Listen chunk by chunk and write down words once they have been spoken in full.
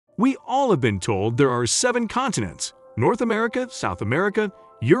We all have been told there are 7 continents: North America, South America,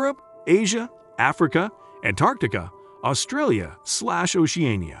 Europe, Asia, Africa, Antarctica,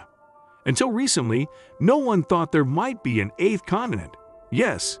 Australia/Oceania. Until recently, no one thought there might be an 8th continent.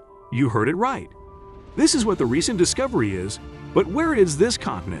 Yes, you heard it right. This is what the recent discovery is, but where is this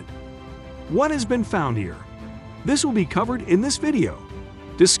continent? What has been found here? This will be covered in this video.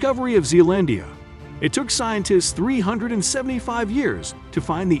 Discovery of Zealandia. It took scientists 375 years to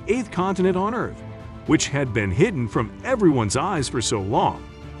find the 8th continent on Earth, which had been hidden from everyone's eyes for so long.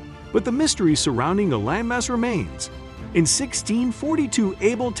 But the mystery surrounding the landmass remains. In 1642,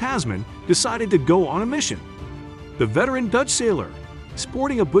 Abel Tasman decided to go on a mission. The veteran Dutch sailor,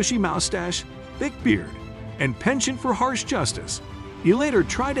 sporting a bushy moustache, thick beard, and penchant for harsh justice, he later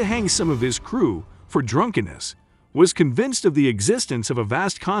tried to hang some of his crew for drunkenness, was convinced of the existence of a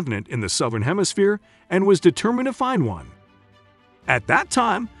vast continent in the southern hemisphere, and was determined to find one. At that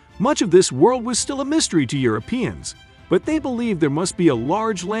time, much of this world was still a mystery to Europeans, but they believed there must be a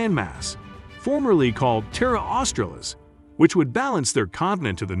large landmass, formerly called Terra Australis, which would balance their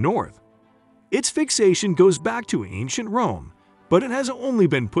continent to the north. Its fixation goes back to ancient Rome, but it has only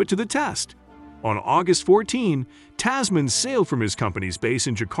been put to the test. On August 14, Tasman sailed from his company's base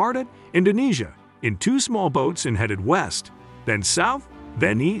in Jakarta, Indonesia, in 2 small boats and headed west, then south,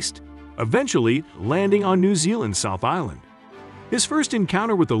 then east, eventually landing on New Zealand's South Island. His first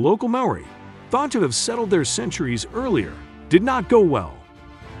encounter with the local Maori, thought to have settled there centuries earlier, did not go well.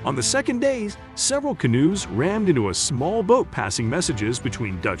 On the second day, several canoes rammed into a small boat passing messages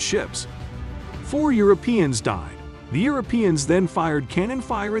between Dutch ships. 4 Europeans died. The Europeans then fired cannon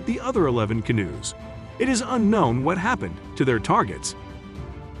fire at the other 11 canoes. It is unknown what happened to their targets.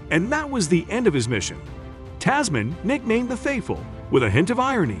 And that was the end of his mission. Tasman, nicknamed the Faithful, with a hint of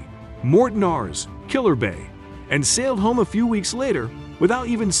irony, Mortenars, Killer Bay, and sailed home a few weeks later without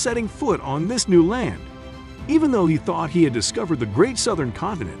even setting foot on this new land. Even though he thought he had discovered the great southern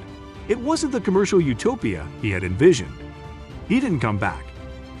continent, it wasn't the commercial utopia he had envisioned. He didn't come back.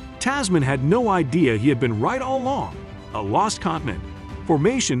 Tasman had no idea he had been right all along, a lost continent,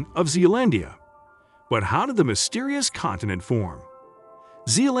 formation of Zealandia. But how did the mysterious continent form?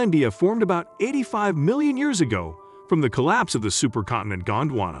 Zealandia formed about 85 million years ago from the collapse of the supercontinent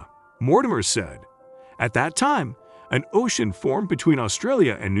Gondwana, Mortimer said. At that time, an ocean formed between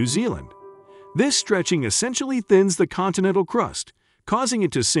Australia and New Zealand. This stretching essentially thins the continental crust, causing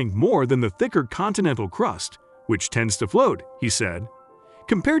it to sink more than the thicker continental crust, which tends to float, he said.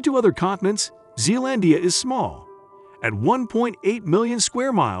 Compared to other continents, Zealandia is small. At 1.8 million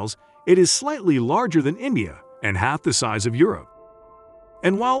square miles, it is slightly larger than India and half the size of Europe.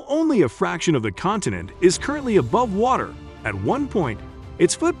 And while only a fraction of the continent is currently above water, at one point,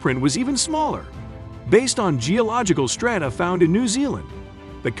 its footprint was even smaller. Based on geological strata found in New Zealand,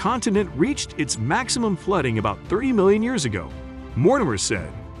 the continent reached its maximum flooding about 30 million years ago, Mortimer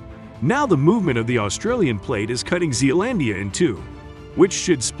said. Now the movement of the Australian plate is cutting Zealandia in two, which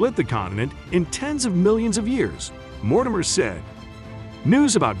should split the continent in tens of millions of years, Mortimer said.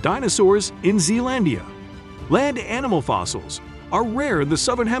 News about dinosaurs in Zealandia. Land animal fossils are rare in the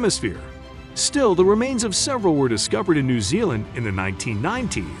southern hemisphere. Still, the remains of several were discovered in New Zealand in the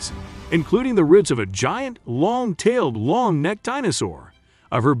 1990s, including the ribs of a giant, long-tailed, long-necked dinosaur,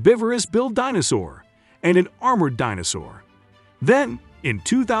 a herbivorous-billed dinosaur, and an armored dinosaur. Then, in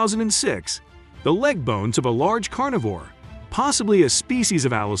 2006, the leg bones of a large carnivore, possibly a species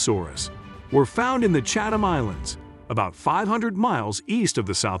of Allosaurus, were found in the Chatham Islands, about 500 miles east of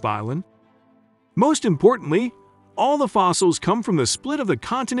the South Island. Most importantly, all the fossils come from the split of the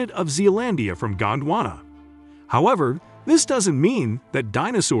continent of Zealandia from Gondwana. However, this doesn't mean that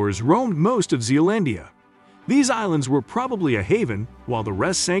dinosaurs roamed most of Zealandia. These islands were probably a haven, while the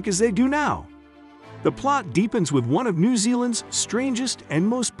rest sank as they do now. The plot deepens with one of New Zealand's strangest and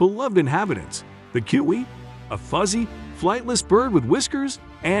most beloved inhabitants, the Kiwi, a fuzzy, flightless bird with whiskers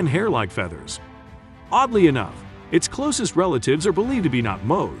and hair like feathers. Oddly enough, its closest relatives are believed to be not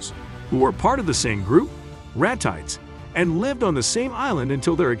moas, who were part of the same group, ratites, and lived on the same island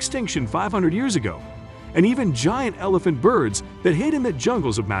until their extinction 500 years ago, and even giant elephant birds that hid in the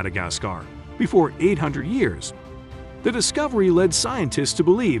jungles of Madagascar before 800 years. The discovery led scientists to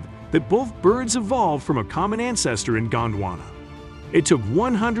believe that both birds evolved from a common ancestor in Gondwana. It took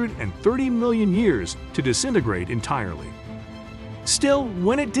 130 million years to disintegrate entirely. Still,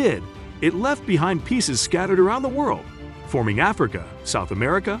 when it did, it left behind pieces scattered around the world, forming Africa, South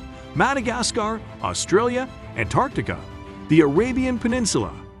America, Madagascar, Australia, Antarctica, the Arabian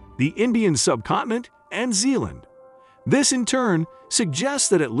Peninsula, the Indian subcontinent, and Zealand. This in turn suggests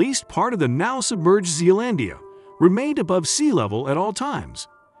that at least part of the now submerged Zealandia remained above sea level at all times.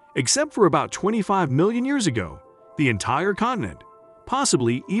 Except for about 25 million years ago, the entire continent,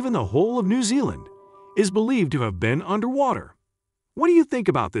 possibly even the whole of New Zealand, is believed to have been underwater. What do you think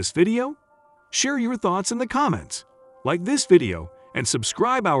about this video? Share your thoughts in the comments. Like this video and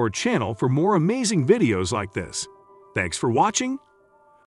subscribe our channel for more amazing videos like this. Thanks for watching